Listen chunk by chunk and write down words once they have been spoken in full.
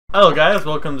Hello guys,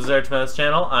 welcome to Zaretameth's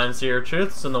channel. I'm Seer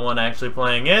Truths, and the one actually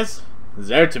playing is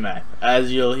Zaretameth,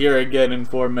 as you'll hear again in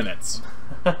 4 minutes.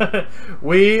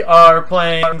 we are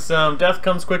playing some Death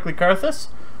Comes Quickly Karthus,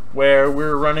 where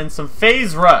we're running some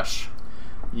phase rush.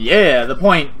 Yeah, the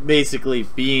point basically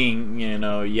being,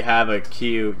 you have a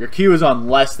Q. Your Q is on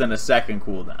less than a second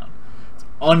cooldown. It's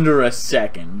under a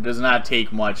second. It does not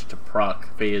take much to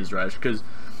proc phase rush, because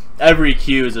every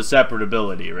Q is a separate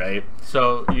ability, right?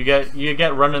 So you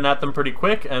get running at them pretty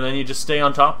quick, and then you just stay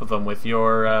on top of them with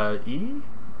your E,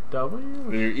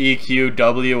 W, Your EQ,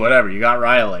 W, whatever. You got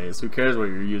Rileys. Who cares what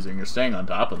you're using? You're staying on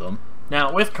top of them.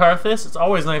 Now with Karthus, it's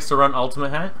always nice to run Ultimate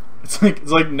Hat. It's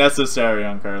like necessary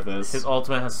on Karthus. His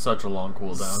ultimate has such a long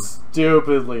cooldown.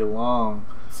 Stupidly long.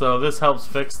 So this helps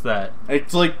fix that.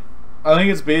 It's like, I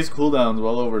think its base cooldown's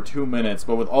well over 2 minutes,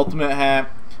 but with Ultimate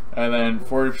Hat and then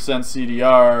 40%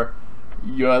 CDR,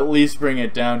 you at least bring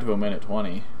it down to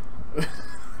 1:20.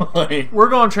 Like, We're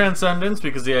going Transcendence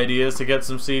because the idea is to get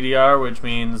some CDR, which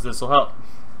means this will help.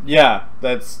 yeah,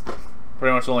 that's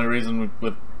pretty much the only reason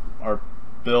with our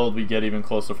build we get even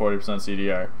close to 40%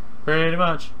 CDR. Pretty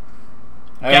much.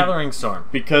 Gathering Storm.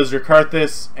 Because you're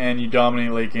Karthus and you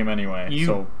dominate late game anyway.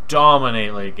 You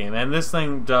dominate late game, and this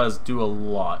thing does do a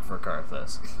lot for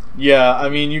Karthus. Yeah, I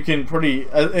mean, you can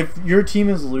if your team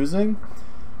is losing.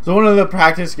 So one of the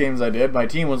practice games I did, my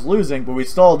team was losing, but we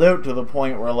stalled out to the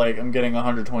point where, like, I'm getting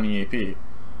 120 AP.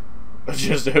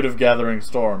 Just out of Gathering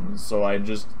Storms, so I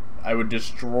would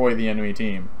destroy the enemy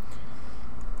team.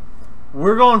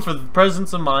 We're going for the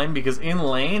presence of mind because in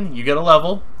lane, you get a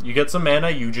level, you get some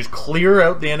mana, you just clear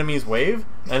out the enemy's wave,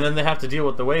 and then they have to deal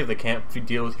with the wave. They can't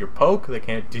deal with your poke, they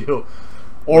can't deal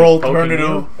Or with poking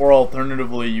you.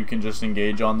 alternatively, you can just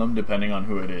engage on them depending on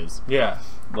who it is. Yeah.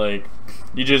 Like,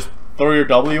 you just throw your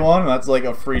W on, and that's like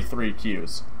a free 3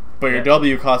 Qs. But your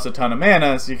W costs a ton of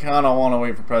mana, so you kind of want to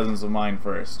wait for presence of mind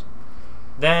first.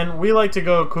 Then we like to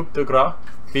go coup de grace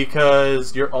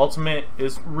because your ultimate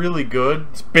is really good.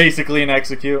 It's basically an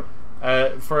execute.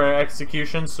 For an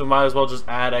execution, so might as well just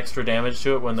add extra damage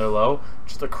to it when they're low.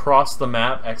 Just across the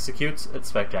map executes. It's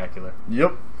spectacular.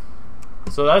 Yep.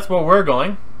 So that's where we're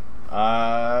going.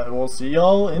 We'll see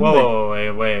y'all in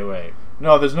Wait.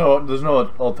 No, there's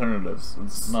no alternatives.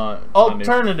 It's not.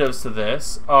 Alternatives to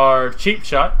this are Cheap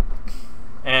Shot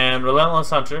and Relentless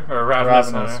Hunter, or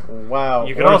Ravenous Hunter. Wow.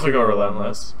 You could also go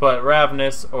Relentless, but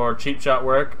Ravenous or Cheap Shot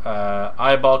work.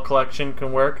 Eyeball Collection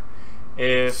can work.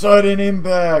 If Sudden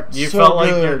impact. you felt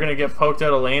like you're going to get poked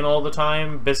out of lane all the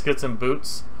time, Biscuits and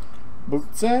Boots.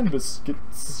 Boots and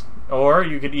biscuits. Or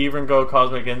you could even go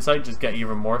Cosmic Insight, just get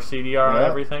even more CDR on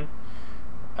everything.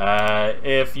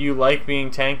 If you like being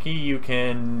tanky, you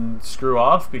can screw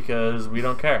off because we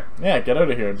don't care. Yeah, get out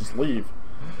of here. Just leave.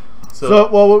 So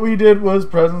what we did was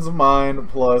Presence of Mind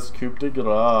plus Coup de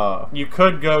Grace. You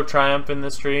could go Triumph in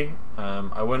this tree.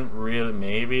 I wouldn't really,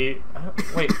 maybe.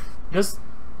 Wait,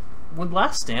 would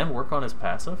Last Stand work on his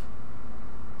passive?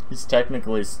 He's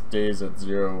technically stays at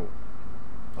 0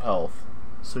 health.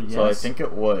 So yes. So I think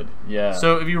it would, yeah.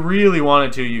 So if you really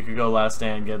wanted to, you could go Last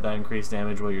Stand, get that increased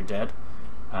damage while you're dead.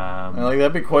 And like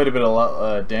that'd be quite a bit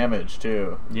of damage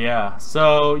too. Yeah,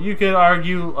 so you could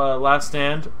argue Last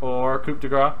Stand or Coup de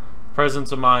Grace,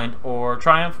 Presence of Mind, or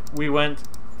Triumph. We went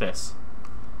this.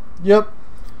 Yep.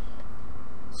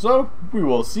 So we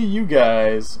will see you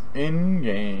guys in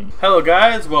game. Hello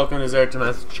guys, welcome to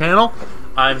Zaretameth's channel.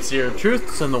 I'm Seer of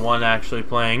Truths, and the one actually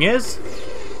playing is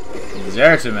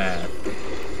Zaretameth.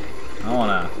 I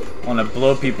wanna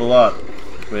blow people up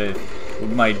with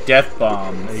my death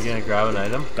bombs. Are you gonna grab an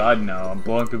item? God no, I'm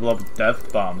blowing people up with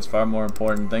death bombs. Far more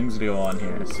important things to go on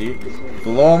here. See?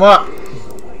 Blow them up!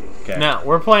 Okay. Now,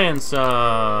 we're playing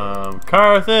some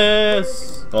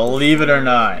Karthus. Believe it or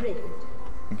not.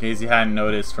 In case you hadn't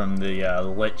noticed from the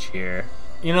lich here.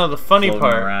 You know, the funny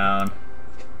part around.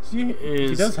 He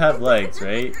does have legs,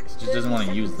 right? He just doesn't want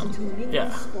to use them.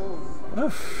 Yeah. What a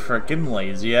freaking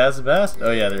lazy ass bastard.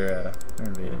 Oh yeah, they're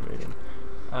invading.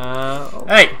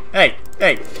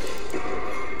 Hey!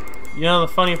 You know, the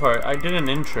funny part, I did an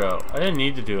intro. I didn't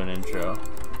need to do an intro.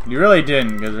 You really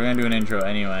didn't, because we're gonna do an intro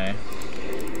anyway.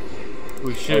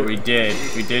 We should. Oh, we did.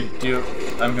 We did do.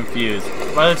 I'm confused.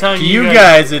 By the time to you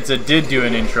guys, it's a did do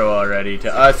an intro already.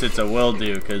 To us, it's a will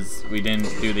do, because we didn't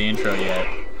do the intro yet.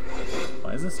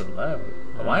 Why is this so loud?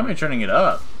 Why am I turning it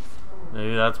up?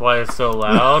 Maybe that's why it's so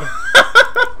loud.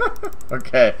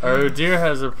 Okay. Our deer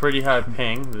has a pretty high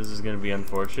ping. This is going to be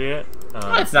unfortunate.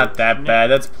 It's not that bad.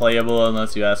 That's playable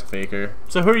unless you ask Faker.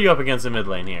 So who are you up against in mid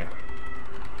lane here?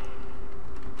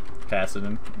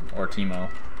 Cassidon or Teemo.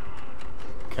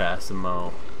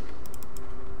 Cassimo.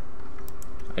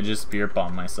 I just spear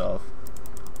bomb myself.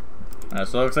 So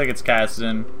it looks like it's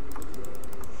Kassadin.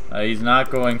 He's not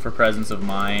going for Presence of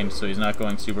Mind, so he's not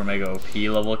going Super Mega OP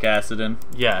level Kassadin.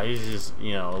 Yeah, he's just,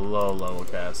 you know, a low level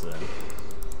Kassadin.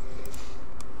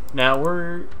 Now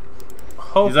we're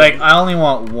hoping... He's like, I only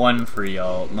want 1 free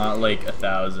ult, not like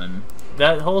 1,000.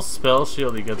 That whole spell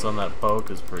shield he gets on that poke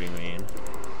is pretty mean.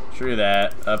 True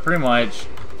that. Pretty much,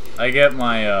 I get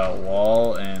my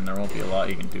wall, and there won't be a lot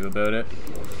he can do about it.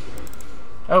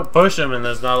 Oh, push him, and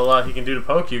there's not a lot he can do to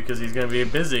poke you because he's going to be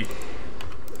busy.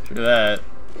 True that.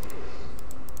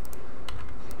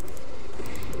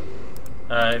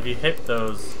 If you hit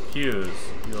those cues,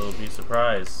 you'll be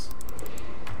surprised.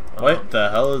 What the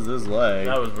hell is this lag?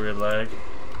 That was weird lag.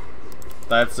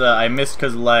 That's, I missed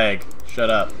because lag. Shut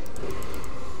up.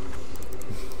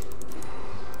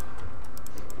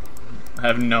 I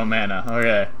have no mana.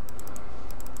 Okay.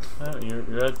 Oh,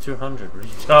 you're at 200. What are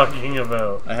you talking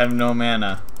about? I have no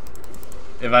mana.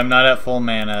 If I'm not at full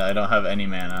mana, I don't have any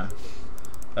mana.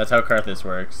 That's how Karthus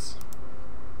works.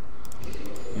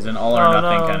 He's an all or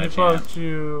nothing kind of champ.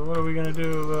 You. What are we gonna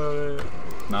do about it?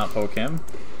 Not poke him?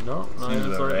 No, Seems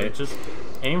it's about right. Just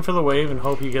aim for the wave and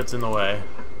hope he gets in the way.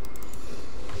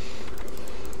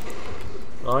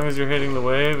 As long as you're hitting the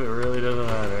wave, it really doesn't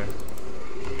matter.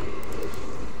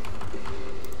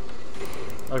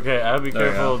 Okay, I'd be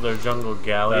careful of their jungle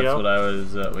Galio. That's what I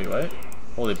was. Wait, what?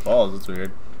 Holy balls, that's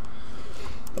weird.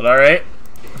 But alright.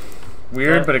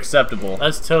 Weird, but acceptable.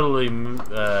 That's totally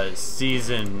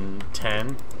season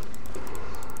 10.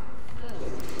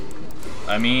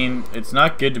 I mean, it's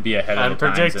not good to be ahead of the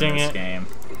times in this it. game.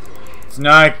 It's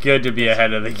not good to be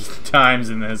ahead of the times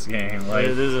in this game. Like,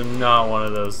 this is not one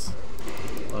of those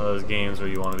games where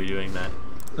you want to be doing that.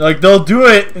 Like, they'll do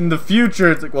it in the future.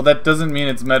 It's like, well, that doesn't mean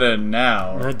it's meta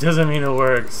now. That doesn't mean it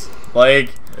works.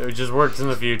 Like, it just works in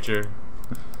the future.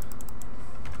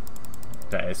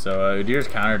 Okay, so Udyr's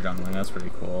counter jungling. That's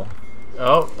pretty cool.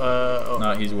 Oh.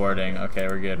 No, he's warding. Okay,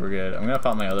 we're good. We're good. I'm gonna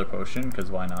pop my other potion because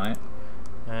why not?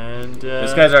 And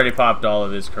this guy's already popped all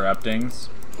of his corruptings.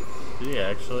 Did he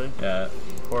actually? Yeah.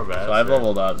 Poor bastard. So I've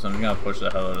leveled up, so I'm just gonna push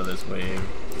the hell out of this wave.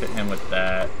 Hit him with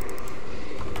that.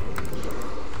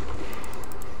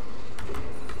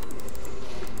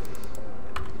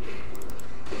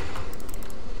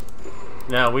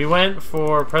 Now, we went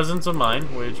for Presence of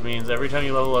Mind, which means every time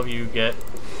you level up, you get...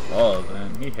 Oh,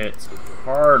 man, he hits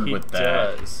hard with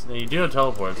that. He does. Now, you do have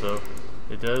teleport, so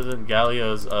it doesn't...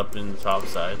 Galio's up in the top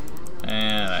side.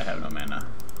 And I have no mana.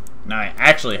 Now I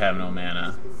actually have no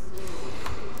mana.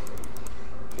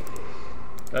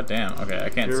 God damn. Okay, I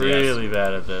can't see. You're really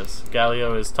bad at this.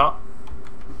 Galio is top.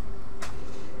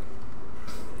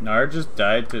 Nard just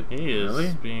died to... He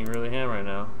is being really ham right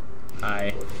now.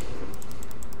 Hi.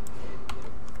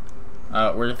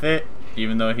 Worth it,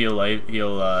 even though he'll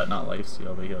not life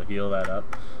steal, but he'll heal that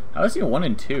up. How is he 1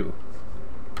 and 2?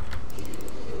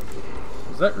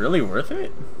 Is that really worth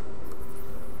it?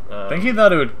 I think he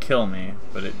thought it would kill me,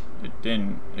 but it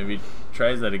didn't. If he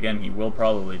tries that again, he will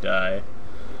probably die.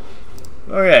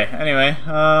 Okay, anyway,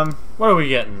 what are we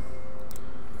getting?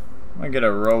 I'm gonna get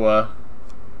a Roa.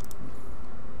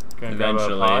 Gonna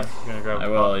Eventually. grab a pot? Gonna grab a I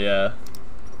pot? will, yeah.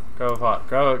 Grab a pot.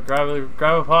 Grab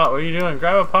a pot. What are you doing?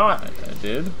 Grab a pot. I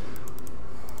did.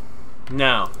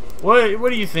 Now, what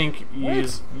do you think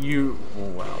you oh,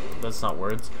 wow, that's not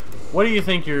words. What do you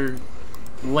think your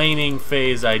laning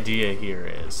phase idea here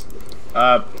is?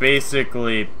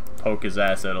 Basically poke his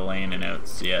ass out of lane and out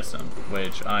CS him,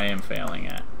 which I am failing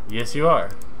at. Yes, you are.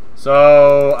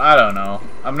 So, I don't know.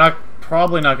 I'm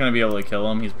probably not going to be able to kill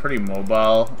him. He's pretty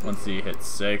mobile once he hits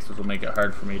 6, which will make it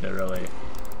hard for me to really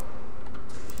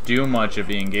do much if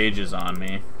he engages on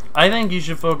me. I think you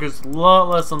should focus a lot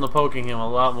less on the poking him, a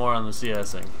lot more on the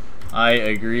CSing. I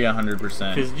agree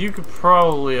 100%. Because you could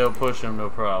probably outpush him no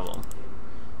problem.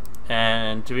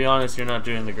 And to be honest, you're not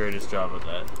doing the greatest job of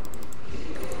that.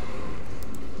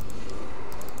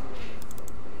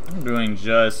 I'm doing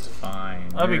just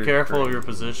fine. I'd be careful of your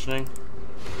positioning.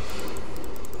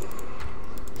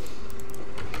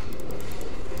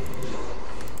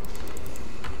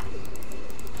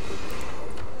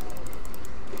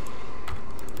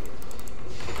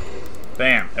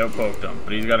 Bam, outpoked him.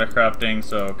 But he's got a corrupting,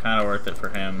 so kind of worth it for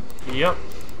him. Yep,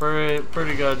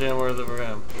 pretty goddamn worth it for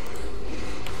him.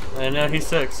 And now he's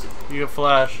 6. You get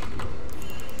flash.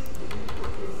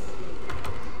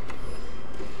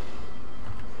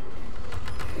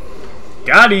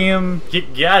 Got him!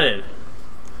 Got it.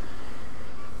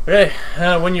 Okay,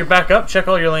 when you're back up, check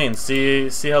all your lanes. See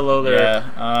how low they're.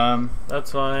 Yeah,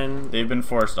 that's fine. They've been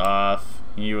forced off.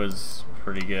 He was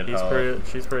pretty good.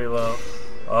 She's pretty low.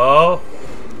 Oh,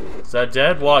 is that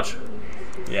dead? Watch.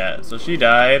 Yeah, so she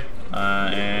died,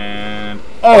 and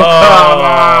Oh,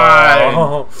 come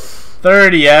on!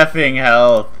 30 effing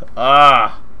health.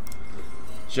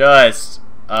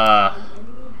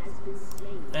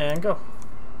 And go.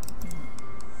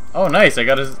 Oh, nice. I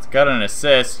got an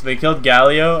assist. They killed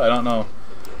Galio. I don't know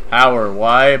how or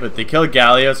why, but they killed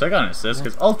Galio, so I got an assist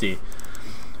because ulti.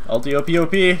 Ulti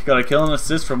OP. Got a kill and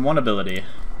assist from one ability.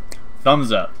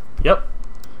 Thumbs up. Yep.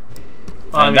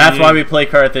 And that's why we play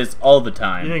Karthus all the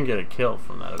time. You didn't get a kill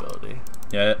from that ability.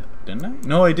 Yeah, didn't I?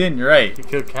 No, I didn't. You're right. You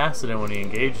killed Kassadin when he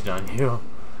engaged on you.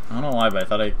 I don't know why, but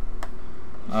I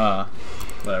thought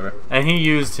whatever. And he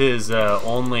used his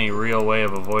only real way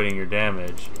of avoiding your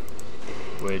damage,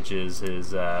 which is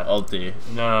his ulti.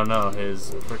 No,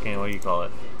 his freaking, what do you call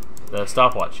it? The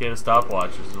stopwatch. He had a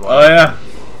stopwatch, which is why. Oh yeah.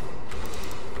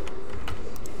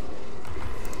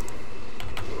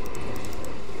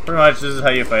 Pretty much, this is how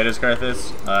you fight as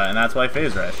Karthus, and that's why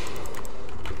phase rush.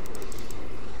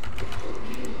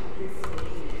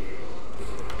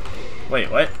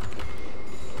 Wait, what?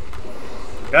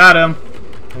 Got him.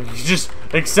 You just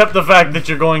accept the fact that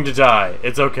you're going to die.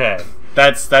 It's okay.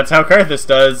 That's how Karthus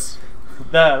does.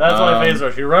 That's why phase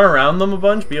rush. You run around them a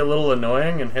bunch, be a little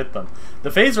annoying, and hit them. The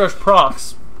phase rush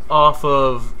procs off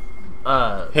of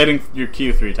hitting your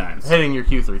Q 3 times. Hitting your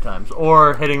Q 3 times,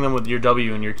 or hitting them with your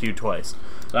W and your Q twice.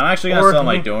 So I'm actually gonna sell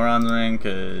my Doran's ring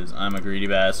because I'm a greedy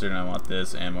bastard and I want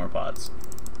this and more pots.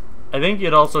 I think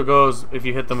it also goes if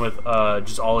you hit them with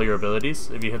just all your abilities.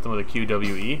 If you hit them with a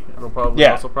QWE, it'll probably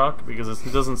also proc because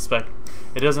it doesn't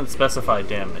specify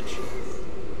damage.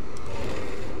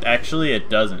 Actually, it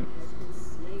doesn't.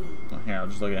 Here, I'll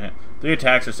just look at it. 3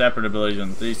 attacks are separate abilities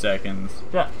in 3 seconds.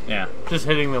 Yeah. Just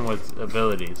hitting them with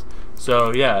abilities.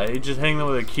 So yeah, just hitting them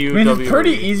with a Q. I mean, it's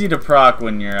pretty easy to proc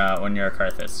when you're a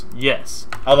Karthus. Yes.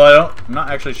 Although I'm not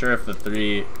actually sure if the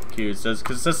 3 Qs does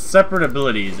because it's just separate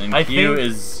abilities and I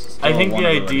think the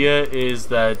idea is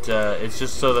that it's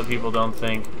just so that people don't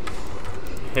think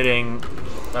hitting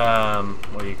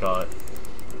what do you call it?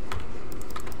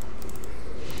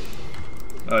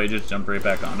 Oh, you just jump right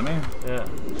back onto me? Yeah.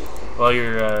 Well,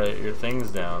 your thing's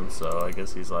down, so I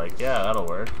guess he's like, yeah, that'll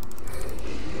work.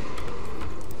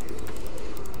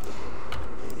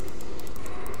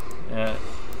 Yeah.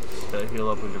 Just gotta heal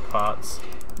up with your pots.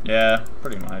 Yeah,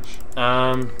 pretty much.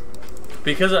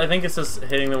 Because I think it's just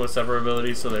hitting them with separate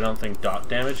abilities so they don't think dot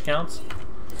damage counts.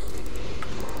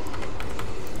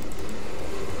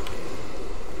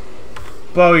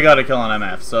 But we got a kill on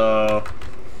MF, so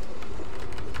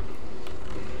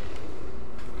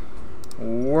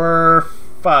we're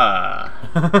fine.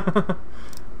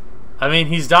 I mean,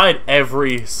 he's died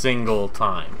every single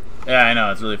time. Yeah, I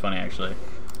know. It's really funny, actually.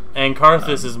 And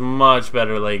Karthus is much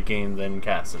better late game than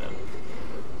Kassadin.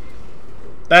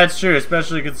 That's true,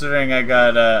 especially considering I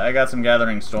got some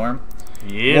Gathering Storm,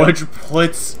 which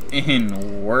puts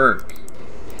in work.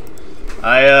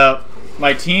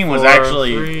 My team was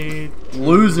actually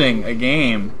losing a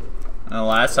game the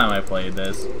last time I played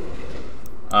this,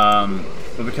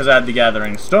 but because I had the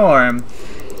Gathering Storm,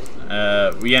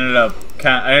 I ended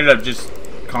up just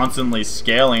constantly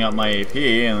scaling up my AP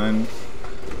and then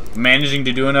managing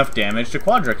to do enough damage to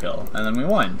quadra kill, and then we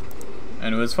won,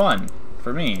 and it was fun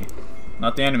for me.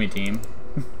 Not the enemy team,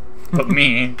 but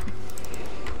me.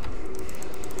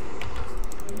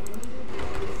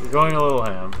 You're going a little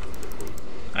ham.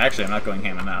 Actually, I'm not going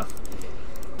ham enough.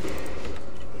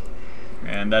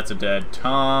 And that's a dead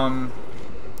Tom.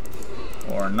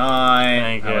 Or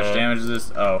 9. How much damage is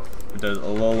this? Oh, it does a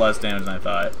little less damage than I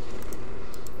thought.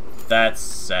 That's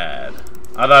sad.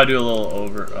 I thought I'd do a little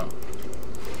over. Oh.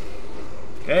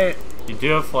 Okay. You do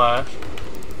have flash.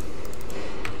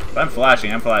 If I'm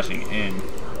flashing in.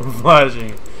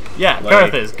 Flashing. Yeah,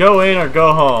 like, Karthus, go in or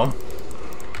go home.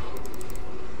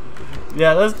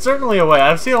 Yeah, that's certainly a way.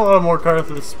 I've seen a lot more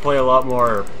Karthus play a lot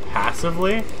more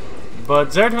passively,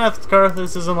 but Zaretameth's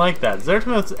Karthus isn't like that.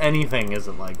 Zaretameth's anything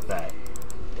isn't like that.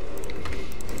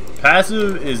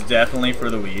 Passive is definitely for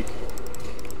the weak.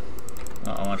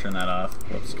 Oh, I want to turn that off.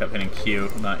 Whoops, kept hitting Q,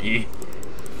 not E.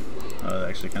 Oh, that's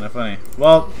actually kind of funny.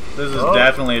 Well, this is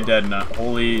definitely a dead nut.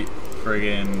 Holy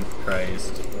friggin'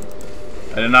 Christ.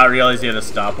 I did not realize he had a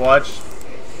stopwatch.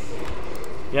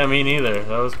 Yeah, me neither.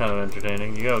 That was kind of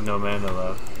entertaining. You have no mana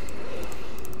though.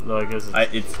 Though I guess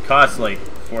it costs like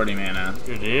 40 mana.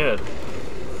 You did.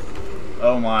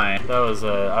 Oh my. That was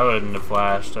I wouldn't have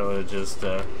flashed. I would have just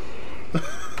kept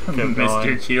Missed going.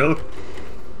 your Q.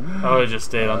 I would have just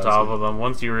stayed on top of them.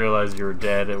 Once you realized you were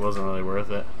dead, it wasn't really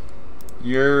worth it.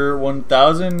 You're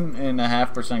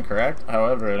 1,500% correct.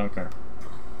 However, I don't care.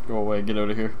 Go away. Get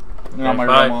out of here. You're not my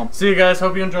real mom. See you guys.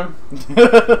 Hope you enjoyed.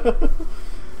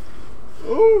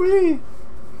 Ooh-wee.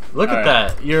 Look at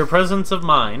Alright. that. Your presence of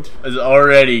mind. It's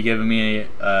already giving me,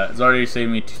 it's already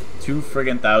saving me two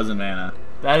friggin' thousand mana.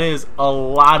 That is a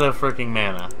lot of freaking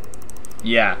mana.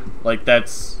 Yeah, like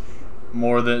that's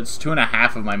more than, it's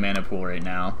 2.5 of my mana pool right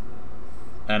now.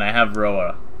 And I have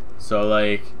Roa. So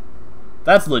like,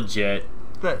 that's legit.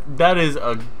 That is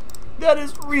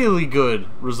really good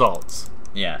results.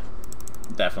 Yeah,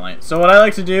 definitely. So what I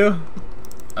like to do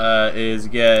is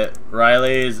get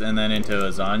Riley's and then into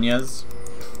Azania's.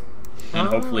 And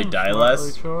hopefully die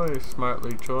less.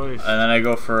 Smartly choice. And then I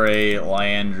go for a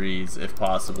Liandry's if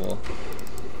possible.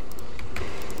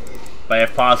 By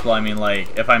if possible, I mean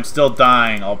like, if I'm still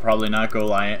dying, I'll probably not go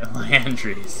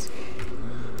Liandry's.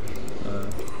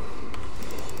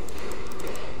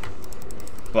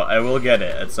 But I will get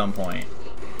it at some point.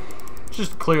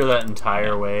 Just clear that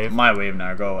entire wave. My wave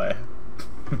now, go away.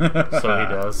 So he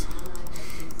does.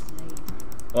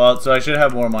 Well, so I should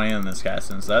have more money than this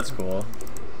casting, so that's cool.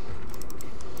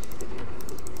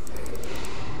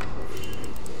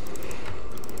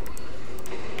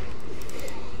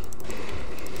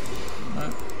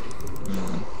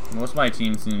 Most of my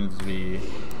team seems to be...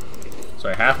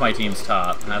 Sorry, half my team's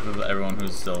top, half of everyone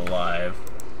who's still alive.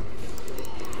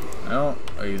 I don't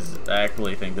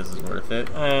exactly think this is worth it.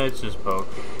 It's just poke.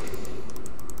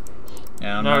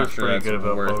 Yeah, I'm Nara's not sure pretty that's good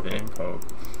about worth poking. it. Poke.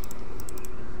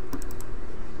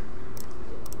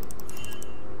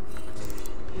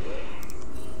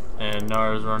 And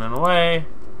Nara's running away.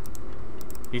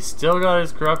 He's still got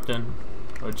his corrupting,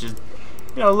 which is,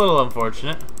 you know, a little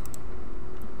unfortunate.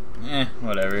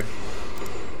 Whatever.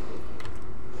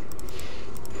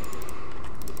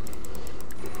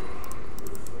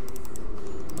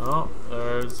 Oh,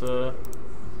 there's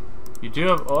you do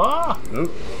have. Oh!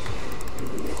 Oop.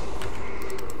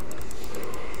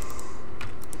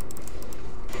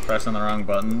 Pressing the wrong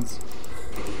buttons.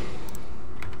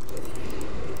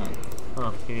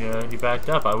 Oh, he backed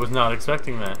up. I was not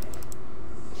expecting that.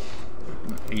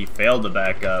 He failed to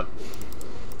back up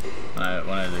when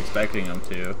I was expecting him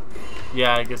to.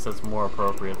 Yeah, I guess that's more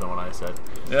appropriate than what I said.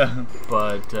 Yeah.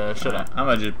 But should I? I'm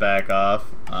gonna just back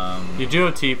off. You do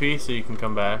have TP, so you can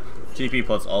come back. TP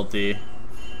plus ulti,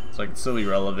 so I can still be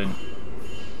relevant.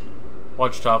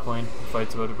 Watch top lane. The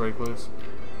fight's about to break loose.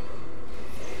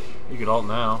 You could ult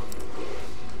now.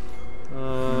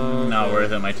 Not Okay.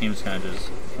 worth it. My team's kind of just.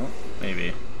 Oh,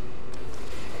 maybe.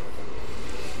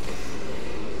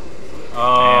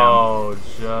 Oh,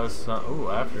 just. Ooh,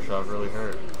 aftershock really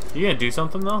hurt. You gonna do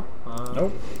something though?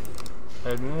 Nope.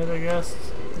 Admit, I guess.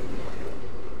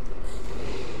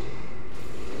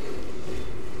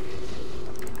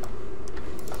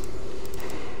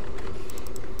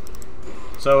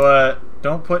 So,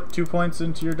 don't put 2 points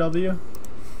into your W.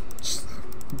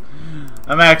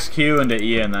 I max Q into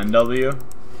E and then W.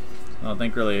 I don't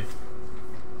think really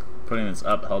putting this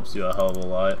up helps you a hell of a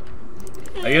lot.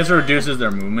 I guess it reduces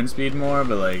their movement speed more,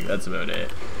 but like, that's about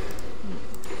it.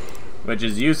 Which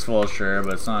is useful, sure,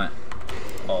 but it's not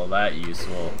all that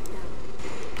useful.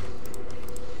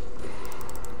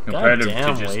 Comparative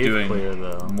Goddamn to just wave doing clear,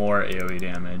 though. more AoE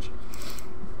damage.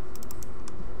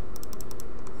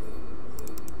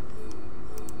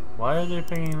 Why are they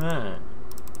pinging that?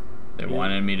 They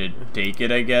wanted me to take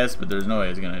it, I guess, but there's no way I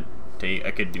was gonna take.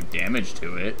 I could do damage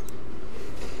to it.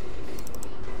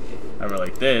 However,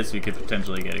 like this, we could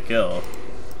potentially get a kill.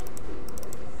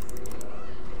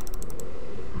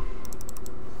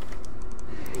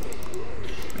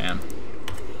 Man.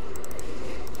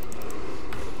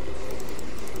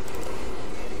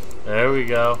 There we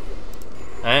go.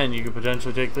 And you could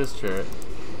potentially take this turret.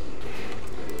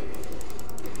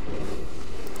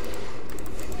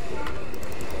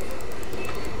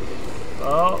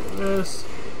 Oh, this.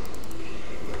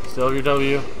 Still have your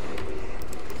W.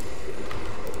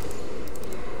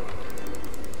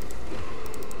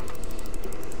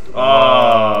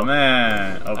 Oh,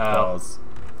 man. Oh, Ow. balls.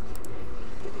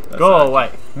 That Go sucked. away.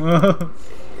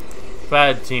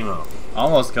 Bad Teemo.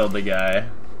 Almost killed the guy.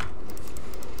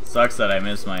 Sucks that I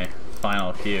missed my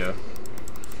final Q.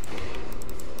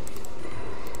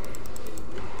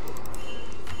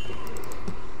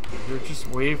 Your just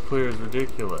wave clear is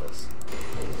ridiculous.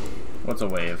 What's a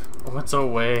wave? What's a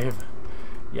wave?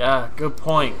 Yeah, good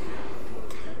point.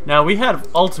 Now we had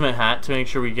ultimate hat to make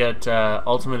sure we get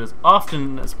ultimate as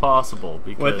often as possible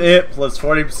because With it plus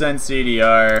 40%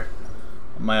 CDR,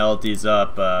 my ulti's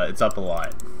up. It's up a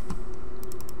lot.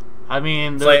 I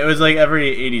mean, It's like, it was like every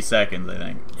 80 seconds, I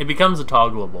think. it becomes a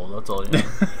toggleable. That's all you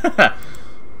know.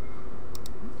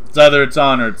 It's either it's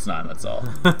on or it's not. That's all.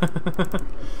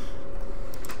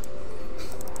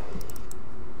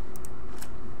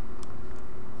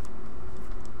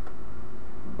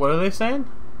 What are they saying?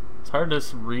 hard to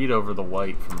read over the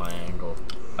white from my angle.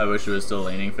 I wish it was still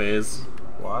laning phase.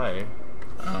 Why?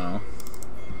 I don't know.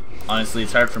 Honestly,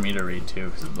 it's hard for me to read too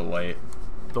because of the white.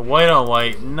 The white on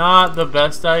white, not the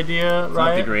best idea, It's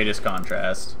right? not the greatest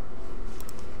contrast.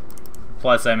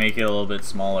 Plus, I make it a little bit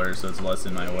smaller, so it's less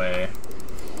in my way.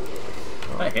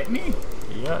 Did that hit me?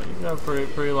 Yeah, you got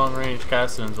pretty long range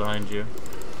castings behind you.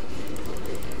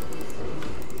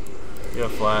 You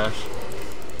have flash.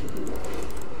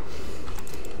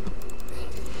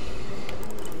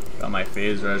 Got my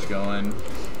phase rush going.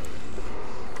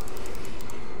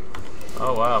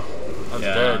 Oh wow, that's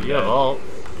Yeah, dead. I'm You have dead. ult.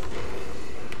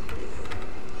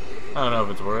 I don't know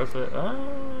if it's worth it.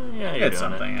 Yeah, you're It's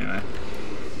doing something it. anyway.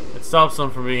 It stops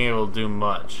them from being able to do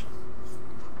much.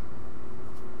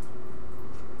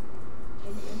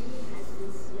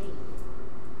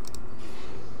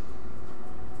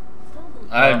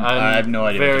 I have no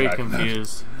idea. Very what they're talking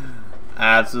confused. About.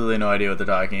 Absolutely no idea what they're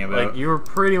talking about. Like you were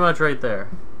pretty much right there.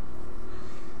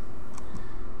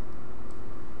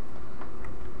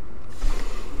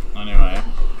 Anyway,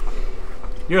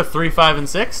 You're 3, 5, and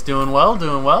 6, doing well,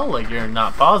 doing well. Like you're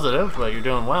not positive, but you're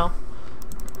doing well.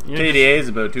 You're KDA is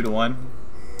about 2 to 1.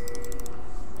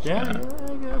 yeah,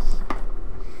 I guess.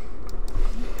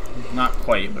 Not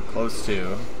quite, but close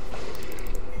to.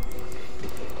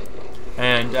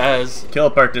 And as Kill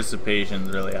participation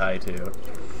is really high too.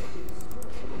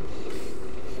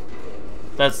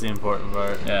 that's the important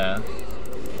part. Yeah.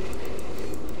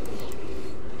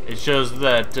 It shows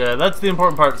that that's the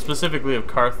important part specifically of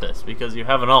Karthus because you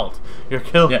have an ult. Your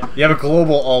kill Yeah. You have a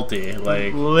global ulti,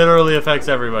 like. literally affects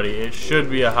everybody. It should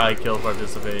be a high kill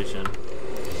participation.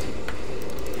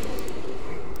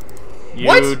 You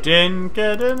What? didn't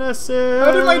get an assist.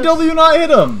 How did my W not hit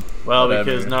him? Well, Whatever.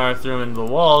 because Nara threw him into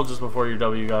the wall just before your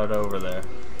W got over there.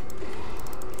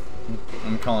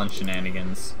 I'm calling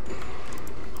shenanigans.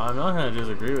 I'm not going to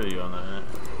disagree with you on that.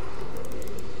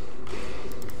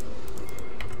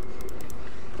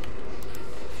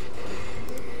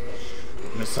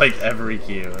 It's like every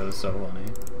Q. It was so funny.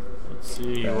 Let's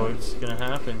see what's going to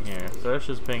happen here. Thresh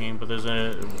is pinging, but there's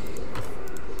a...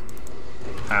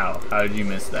 How? How did you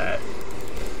miss that?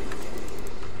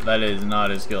 That is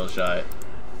not a skill shot.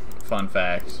 Fun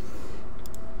fact.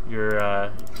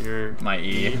 Your My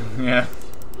E. Yeah.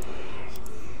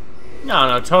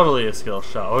 No, totally a skill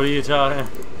shot. What are you talking?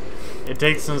 It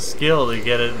takes some skill to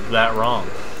get it that wrong.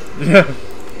 I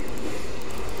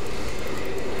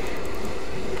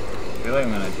feel like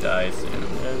I'm gonna die soon.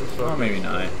 Yeah, just Or focus. maybe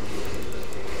not.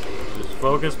 Just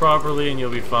focus properly and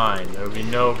you'll be fine. There will be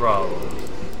no problems.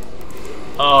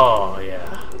 Oh,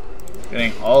 yeah.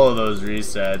 Getting all of those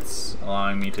resets,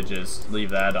 allowing me to just leave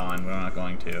that on, but I'm not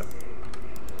going to.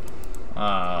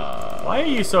 Why are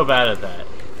you so bad at that?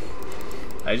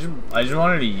 I just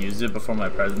wanted to use it before my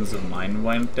presence of mind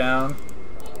went down,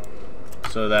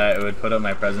 so that it would put up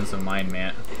my presence of mind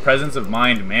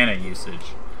mana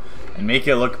usage, and make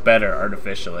it look better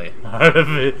artificially.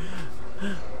 And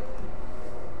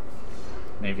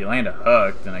if you land a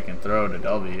hook, then I can throw it a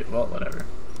W. Well, whatever.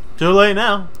 Too late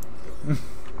now.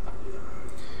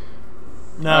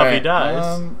 Now, if he Alright,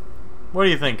 dies, what are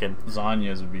you thinking?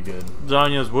 Zanya's would be good.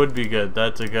 Zanya's would be good.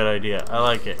 That's a good idea. I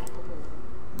like it.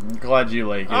 I'm glad you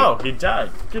like it. Oh, he died.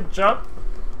 Good job.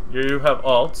 You have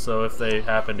ult, so if they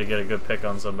happen to get a good pick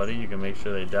on somebody, you can make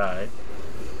sure they die.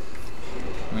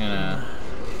 I'm gonna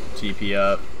TP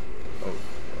up.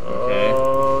 Oh, okay.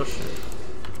 Oh, shit.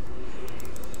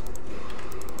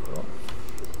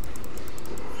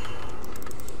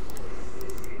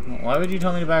 Why would you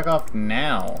tell me to back off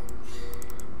now?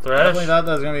 I Thresh? definitely thought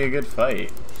that was gonna be a good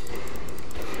fight.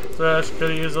 Thresh, could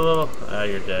have used a little... Ah,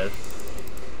 you're dead.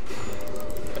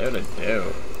 What would it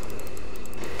do?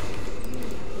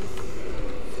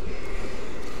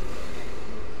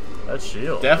 That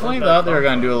shield. Definitely Where'd that thought they were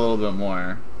come gonna do a from? little bit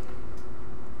more.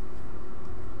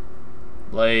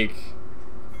 Like,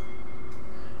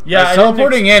 Yeah, I was I didn't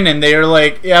teleporting in and they were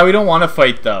like, yeah, we don't want to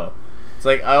fight though. It's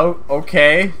like, oh,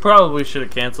 okay. Probably should have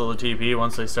canceled the TP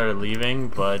once they started leaving,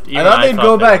 but even I thought they'd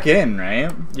go they- back in,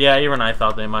 right? Yeah, even I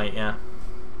thought they might. Yeah.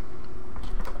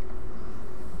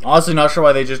 Honestly, not sure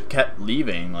why they just kept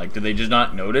leaving. Like, did they just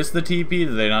not notice the TP?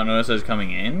 Did they not notice it was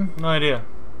coming in? No idea.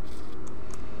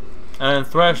 And then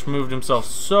Thresh moved himself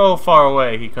so far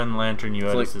away he couldn't lantern you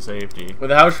out like- to safety. With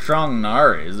how strong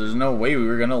Nar is, there's no way we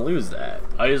were gonna lose that.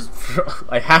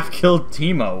 I half killed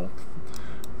Teemo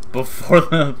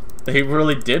before they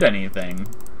really did anything.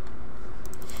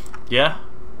 Yeah.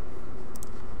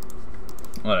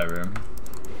 Whatever.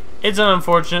 It's an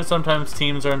unfortunate. Sometimes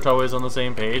teams aren't always on the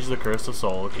same page. The curse of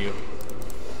solo queue.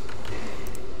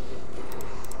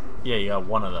 Yeah, you got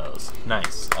one of those.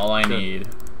 Nice. All I Good. need.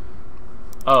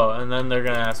 Oh, and then they're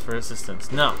gonna ask for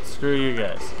assistance. No, screw you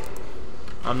guys.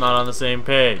 I'm not on the same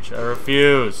page. I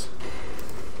refuse.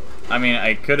 I mean,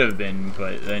 I could have been,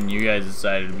 but then you guys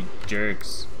decided to be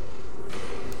jerks.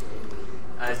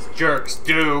 As jerks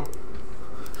do.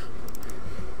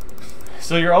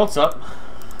 So your ult's up.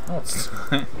 Oh, it's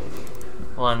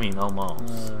Well, I mean,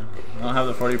 almost. I don't have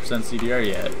the 40% CDR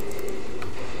yet.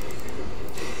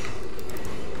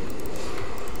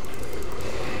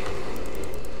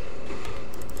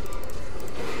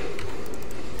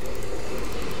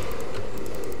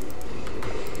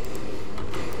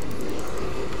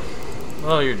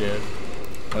 Well, you're dead.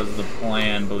 Was the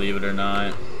plan, believe it or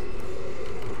not.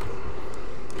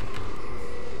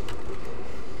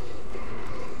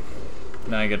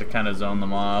 Now I get to kind of zone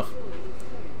them off.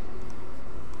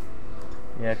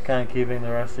 Yeah, kind of keeping the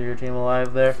rest of your team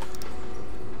alive there.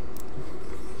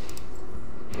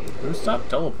 Who stopped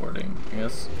teleporting? I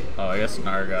guess. Oh, I guess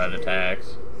Nar got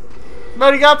attacked.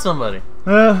 But he got somebody.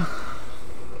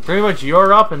 Pretty much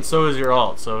you're up, and so is your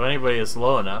ult. So if anybody is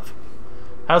low enough,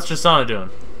 how's Tristana doing?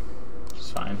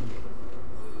 It's fine.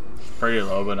 It's pretty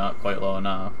low, but not quite low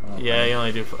enough. Yeah, you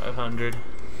only do 500.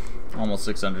 Almost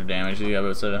 600 damage. You have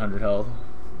about 700 health.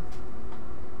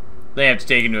 They have to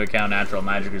take into account natural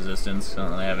magic resistance.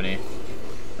 Don't really have any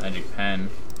magic pen.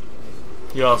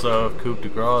 You also have coup de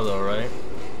grace, though, right?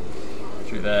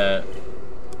 True that.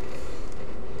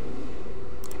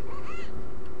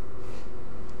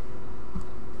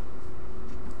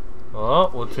 Oh,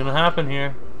 what's gonna happen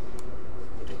here?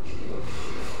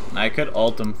 I could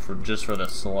ult him for just for the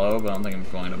slow, but I don't think I'm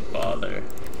going to bother.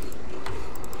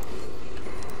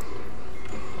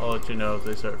 I'll let you know if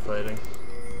they start fighting.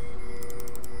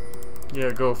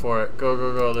 Yeah, go for it. Go,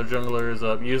 go, go. Their jungler is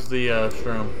up. Use the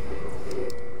shroom.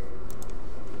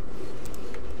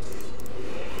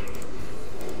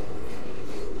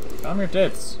 Calm your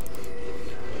tits.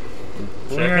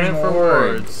 Checking it for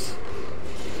words.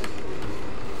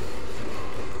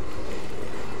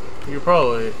 You could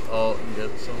probably ult and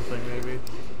get something, maybe.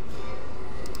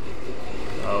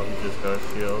 Oh, he just got a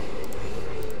shield.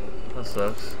 That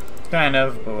sucks. Kind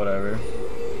of, but whatever.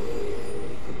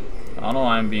 I don't know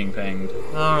why I'm being pinged.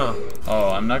 I don't know. Oh,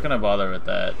 I'm not gonna bother with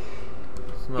that.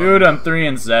 It's Dude, I'm 3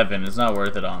 and 7. It's not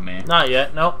worth it on me. Not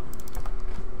yet. Nope.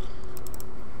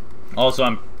 Also,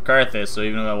 I'm Karthus, so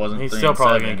even if I wasn't He's 3 still and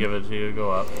probably 7, gonna give it to you.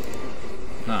 Go up.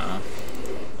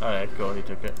 Alright, go. He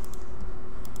took it.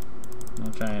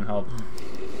 I'll try and help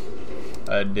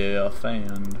a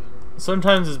defend.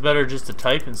 Sometimes it's better just to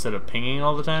type instead of pinging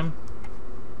all the time.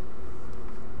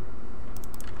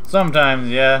 Sometimes,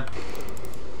 yeah.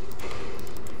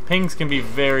 Pings can be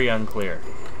very unclear.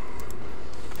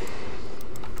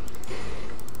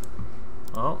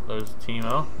 Oh, there's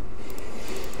Teemo.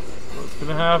 What's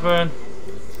gonna happen?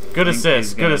 Good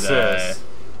assist, good assist.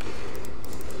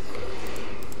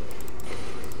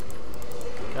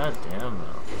 God damn though.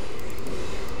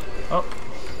 Oh.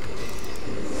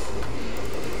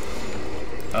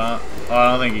 Oh,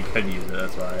 I don't think he could use it,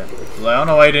 that's why. Well, I don't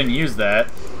know why he didn't use that.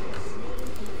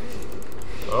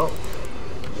 Oh.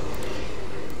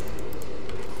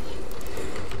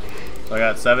 So I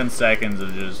got 7 seconds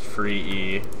of just free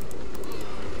E.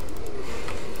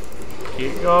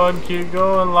 Keep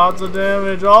going, lots of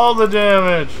damage, all the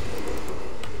damage!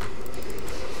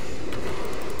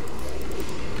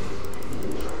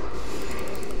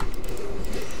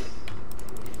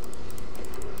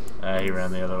 He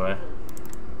ran the other way.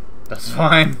 That's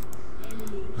fine.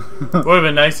 Would have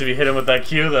been nice if you hit him with that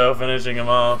Q though, finishing him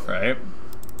off. Right?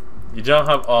 You don't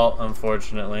have ult,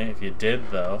 unfortunately. If you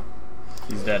did, though.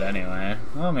 He's dead anyway.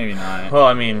 Well, maybe not. Well,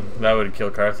 I mean, that would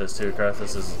kill Karthus too.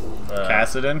 Karthus is...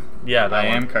 Kassadin? Yeah, that I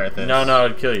one. am Karthus. No, it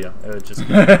would kill you. It would just...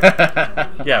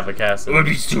 Yeah, but Kassadin... It would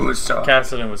be suicide.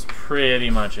 Kassadin was pretty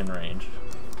much in range.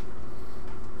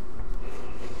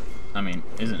 I mean,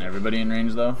 isn't everybody in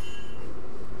range, though?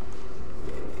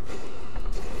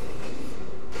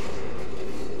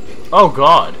 Oh,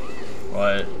 God.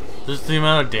 What? Just the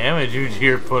amount of damage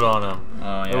Udyr put on him.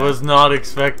 Oh, yeah. I was not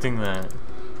expecting that.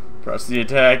 Press the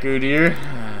attack, Udyr.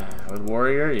 With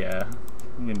Warrior, yeah.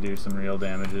 You can do some real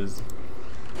damages.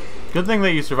 Good thing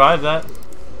that you survived that.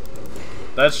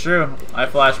 That's true. I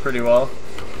flashed pretty well.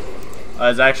 I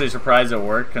was actually surprised it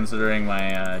worked considering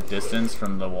my distance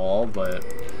from the wall, but...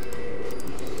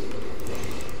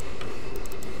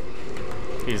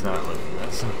 He's not winning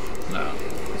this. No,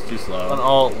 it's too slow. An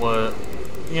ult would,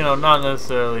 you know, not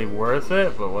necessarily worth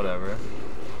it, but whatever.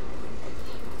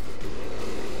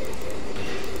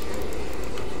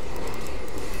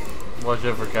 Watch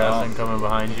out for casting coming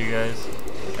behind you guys.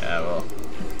 Yeah, well.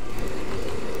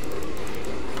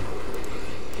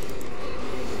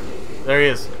 There he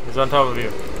is. He's on top of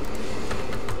you.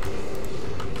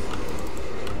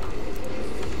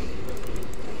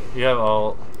 You have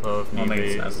all of I don't think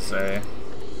it's necessary.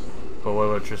 But what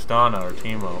about Tristana or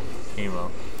Teemo? Teemo.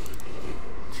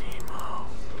 Teemo.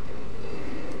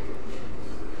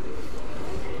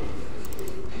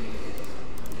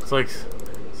 It's like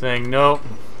saying nope.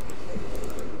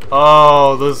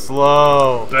 Oh, the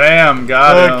slow. Damn,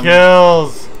 got him. The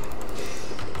kills.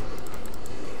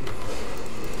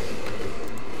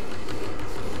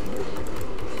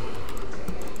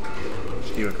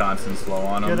 Just keep a constant slow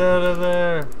on him. Get out of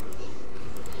there.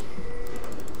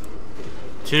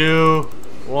 2,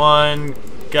 1,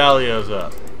 Galio's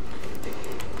up.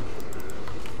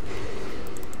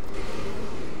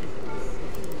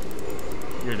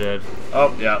 You're dead.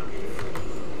 Oh, yeah.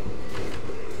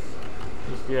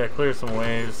 Just, yeah, clear some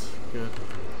waves. Good.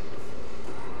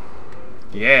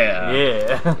 Yeah.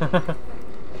 Yeah.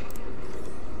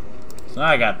 So now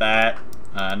I got that.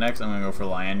 Next I'm going to go for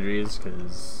Landry's,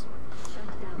 because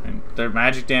I mean, their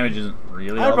magic damage isn't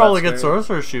really all I'd that probably get scary.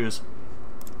 Sorcerer's Shoes.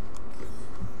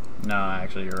 No,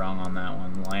 actually, you're wrong on that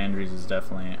one. Landry's is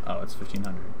definitely... Oh, it's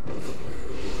 1500.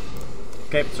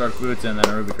 Okay, Stark Boots and then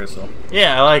a Ruby Crystal.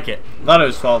 Yeah, I like it. Thought it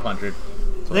was 1200.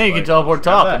 So Then you can like, teleport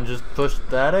top that. and just push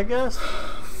that, I guess?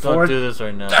 Don't do this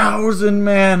right now. 4,000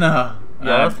 mana! Yeah, I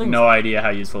that have thing's- no idea how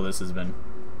useful this has been.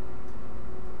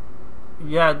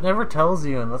 Yeah, it never tells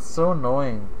you, and that's so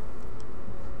annoying.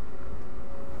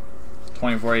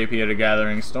 24 AP at a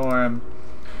Gathering Storm.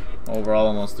 Overall,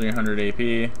 almost 300 AP.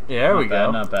 Yeah, there we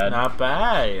go. Not bad. Not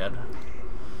bad.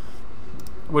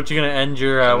 What you gonna end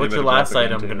your? So What's your leave it last up again,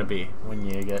 item too. gonna be when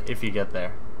you get if you get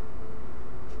there?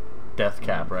 Death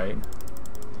cap, right?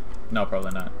 No,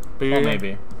 probably not. But Well, you're-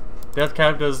 maybe. Death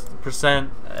cap does percent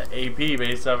AP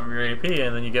based off of your AP,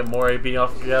 and then you get more AP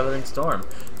off of Gathering Storm.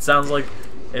 It sounds like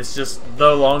it's just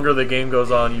the longer the game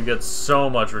goes on, you get so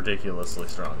much ridiculously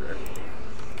stronger.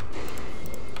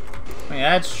 I mean,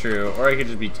 that's true. Or I could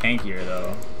just be tankier,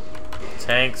 though.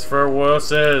 Tanks for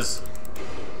wusses.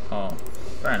 Oh,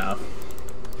 fair enough.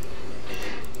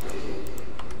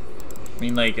 I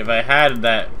mean, like, if I had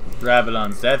that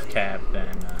Rabadon's death cap,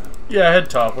 then... Yeah, head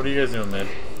top. What are you guys doing, man?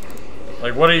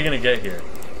 Like, what are you gonna get here?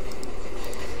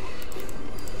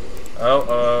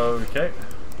 Oh, okay.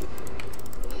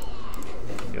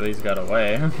 At least got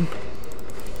away.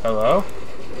 Hello?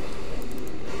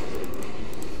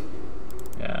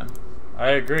 Yeah. I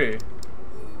agree.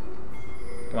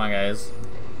 Come on, guys.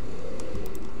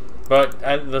 But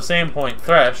at the same point,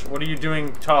 Thresh, what are you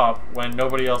doing top when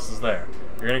nobody else is there?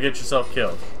 You're gonna get yourself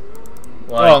killed.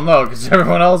 Like, Well, no, because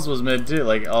everyone else was mid, too.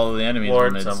 Like, all of the enemies were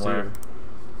Lord mid, somewhere. too.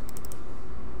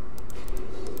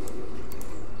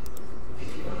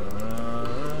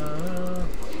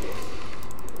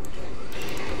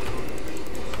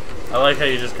 I like how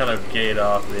you just kind of gate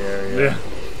off the area. Yeah.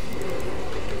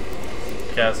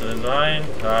 Cassidy 9.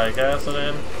 Hi,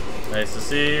 Cassidy. Nice to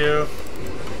see you.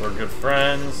 We're good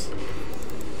friends.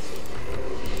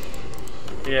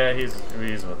 Yeah, he's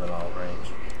within all range.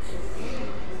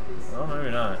 Well,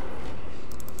 maybe not.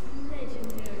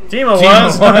 Teemo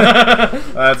was!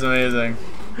 That's amazing.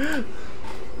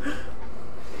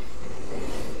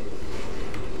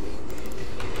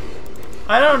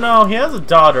 I don't know. He has a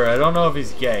daughter. I don't know if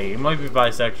he's gay. He might be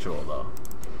bisexual, though.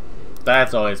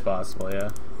 That's always possible,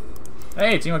 yeah.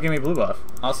 Hey, Timo gave me blue buff.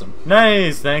 Awesome.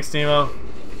 Nice! Thanks, Teemo.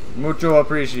 Mucho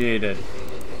appreciated.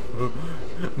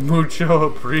 Mucho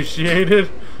appreciated.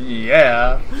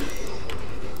 Yeah.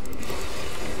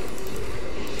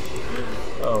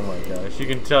 Oh my gosh. You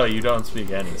can tell you don't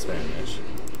speak any Spanish.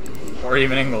 Or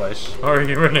even English. Or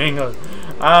even English.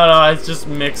 I don't know, it's just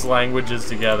mixed languages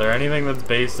together. Anything that's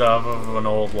based off of an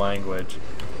old language.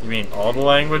 You mean all the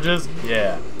languages?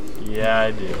 Yeah. Yeah,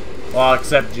 I do. Well,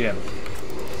 except Jim.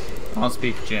 I don't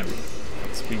speak Jim.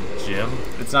 Speak Jim?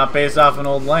 It's not based off an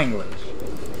old language.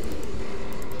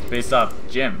 It's based off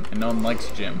Jim, and no one likes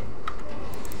Jim.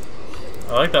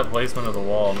 I like that placement of the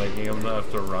wall, making him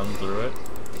have to run through it.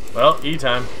 Well, E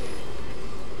time.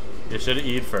 You should have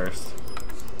E'd first.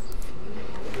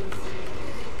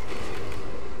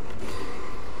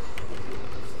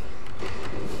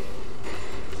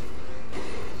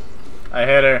 I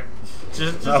hit her.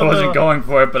 Just I wasn't going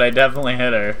for it, but I definitely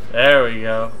hit her. There we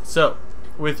go. So,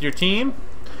 with your team,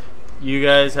 you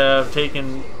guys have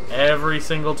taken every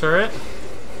single turret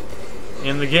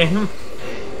in the game.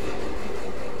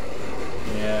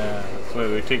 Yeah. So wait,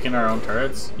 we're taking our own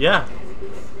turrets? Yeah.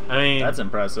 I mean, That's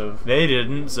impressive. they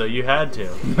didn't, so you had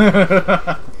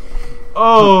to.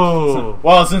 Oh!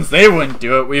 Well, since they wouldn't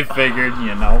do it, we figured,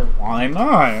 you know, why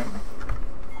not?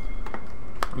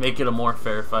 Make it a more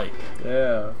fair fight.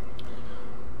 Yeah.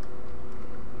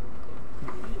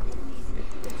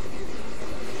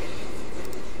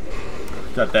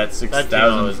 Got that That 6,000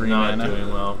 Timo is free not mana.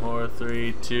 doing well. 4,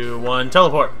 3, 2, 1.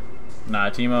 Teleport. Nah,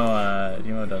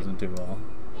 Timo doesn't do well.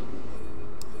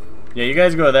 Yeah, you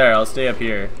guys go there. I'll stay up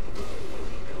here.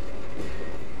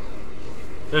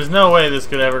 There's no way this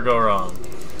could ever go wrong.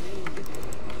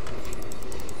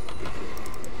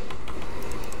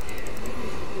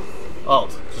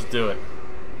 Alt. Just do it.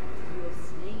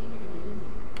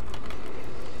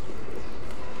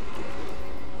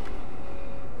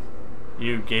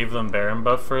 You gave them Baron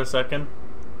buff for a second?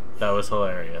 That was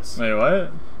hilarious. Wait,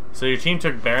 what? So your team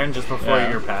took Baron just before Yeah.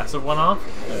 your passive went off?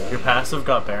 Yeah. Your passive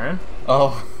got Baron?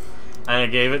 Oh. And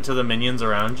it gave it to the minions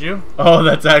around you? Oh,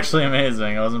 that's actually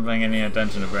amazing. I wasn't paying any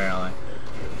attention, apparently.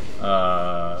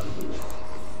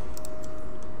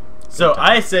 So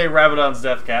I say Rabadon's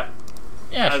Death Cap.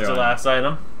 Yeah, That's sure. your last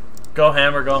item. Go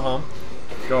ham or go home.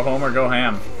 Go home or go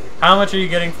ham. How much are you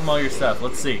getting from all your stuff?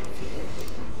 Let's see.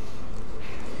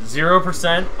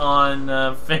 0%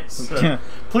 on face.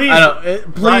 Please,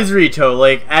 Please, Rito,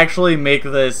 like, actually make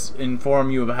this inform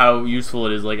you of how useful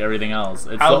it is, like everything else.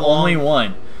 It's How the long? only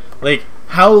one. Like,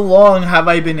 how long have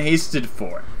I been hasted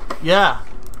for? Yeah,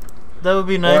 that would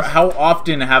be Or nice. how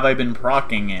often have I been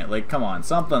proccing it? Like, come on,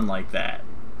 something like that.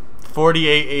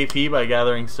 48 AP by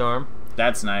Gathering Storm.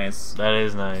 That's nice. That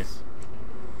is nice.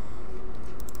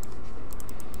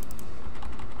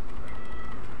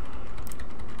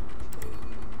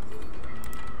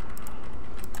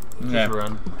 Okay. Just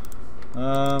run.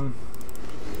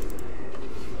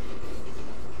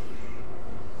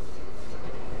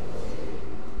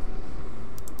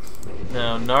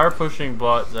 Now, Gnar pushing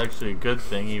bot is actually a good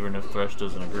thing, even if Thresh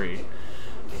doesn't agree.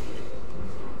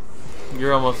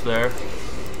 You're almost there.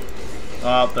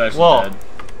 Oh, Thresh is Whoa. dead.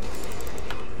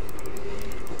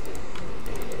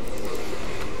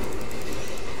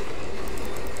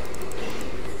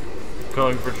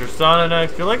 Going for Tristana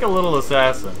next. You're like a little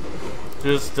assassin.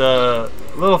 Just a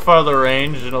little farther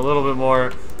range and a little bit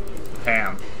more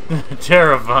Ham.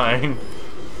 terrifying.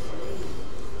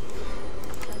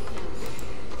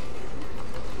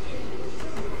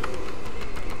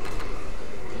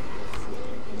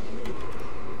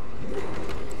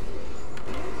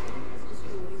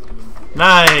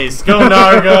 Nice! Go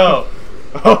Nargo!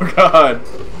 Oh god.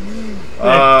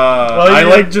 Well, I you-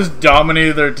 like just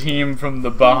dominated their team from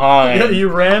the behind. Yeah, you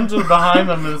ran to behind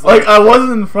them and it's Like, I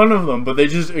wasn't in front of them, but they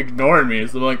just ignored me.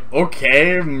 So I'm like,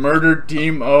 okay, murdered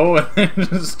Team O, and then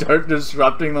just start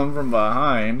disrupting them from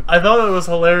behind. I thought it was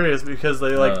hilarious because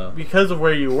they Uh. because of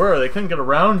where you were, they couldn't get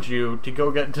around you to go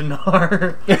get to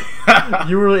Gnar.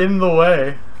 You were in the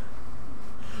way.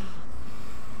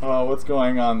 Oh, what's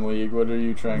going on, League? What are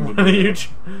you trying to What do? are you?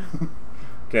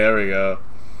 Okay, there we go.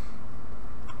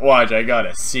 Watch, I got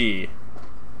a C.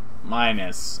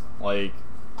 Minus, like,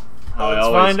 how I Let's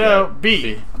always find get. out.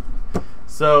 B.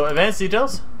 So, advanced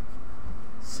details.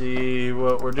 See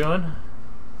what we're doing.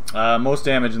 Most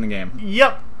damage in the game.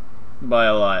 Yep, By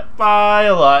a lot. by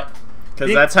a lot.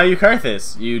 Because that's how you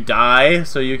Karthus. You die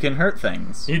so you can hurt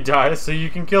things. You die so you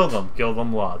can kill them. Kill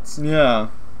them lots. Yeah.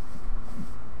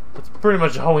 That's pretty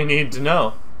much all we need to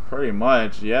know. Pretty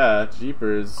much, yeah.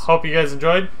 Jeepers. Hope you guys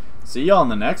enjoyed. See y'all in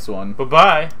the next one.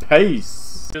 Bye-bye.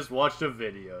 Peace. Just watched a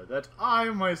video that I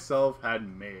myself had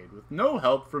made with no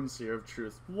help from Seer of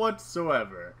Truth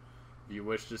whatsoever. If you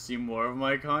wish to see more of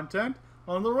my content,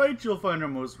 on the right you'll find our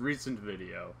most recent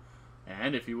video.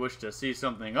 And if you wish to see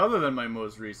something other than my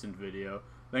most recent video,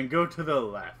 then go to the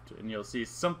left and you'll see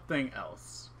something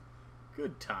else.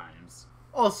 Good times.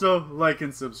 Also, like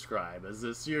and subscribe, as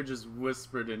the Seer just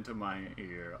whispered into my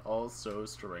ear, all so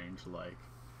strange-like.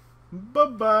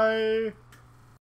 Bye-bye!